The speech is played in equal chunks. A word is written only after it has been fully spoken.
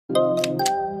What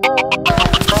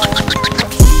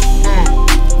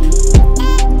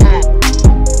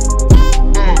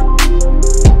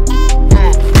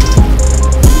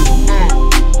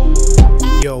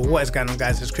is going on,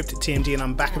 guys? It's Kryptic TMG and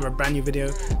I'm back with a brand new video.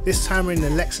 This time we're in the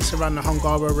Lexus around the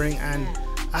Hungaroring, and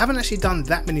I haven't actually done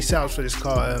that many setups for this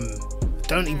car.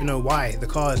 Don't even know why. The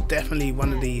car is definitely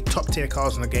one of the top tier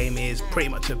cars in the game. It is pretty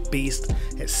much a beast,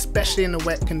 especially in the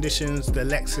wet conditions. The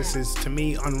Lexus is, to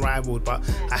me, unrivaled, but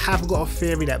I have got a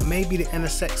theory that maybe the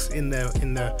NSX in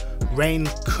the rain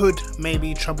could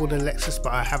maybe trouble the Lexus,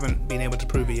 but I haven't been able to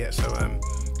prove it yet. So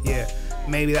yeah,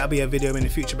 maybe that'll be a video in the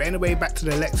future. But anyway, back to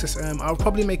the Lexus. I'll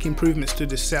probably make improvements to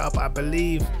this setup. I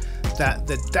believe that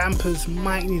the dampers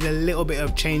might need a little bit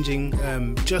of changing,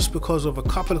 just because of a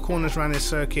couple of corners around this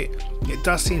circuit. It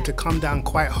does seem to come down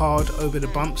quite hard over the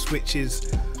bumps, which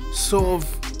is you sort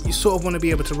of want to be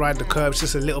able to ride the curves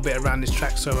just a little bit around this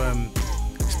track. So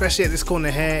especially at this corner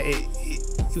here,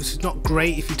 it's not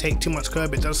great if you take too much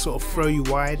curb. It does sort of throw you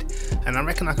wide, and I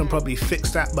reckon I can probably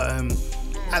fix that. But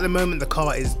at the moment the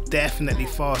car is definitely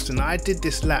fast, and I did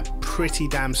this lap pretty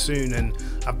damn soon, and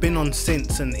I've been on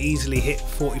since and easily hit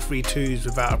 43.2s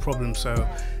without a problem. So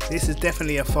this is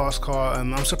definitely a fast car.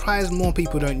 I'm surprised more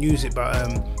people don't use it,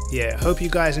 but yeah, hope you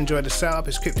guys enjoyed the setup.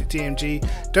 It's Kryptic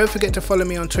TMG. Don't forget to follow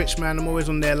me on Twitch, man. I'm always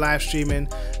on there live streaming,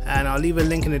 and I'll leave a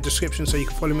link in the description so you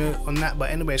can follow me on that. But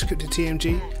anyway, it's Kryptic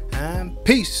TMG, and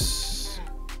peace.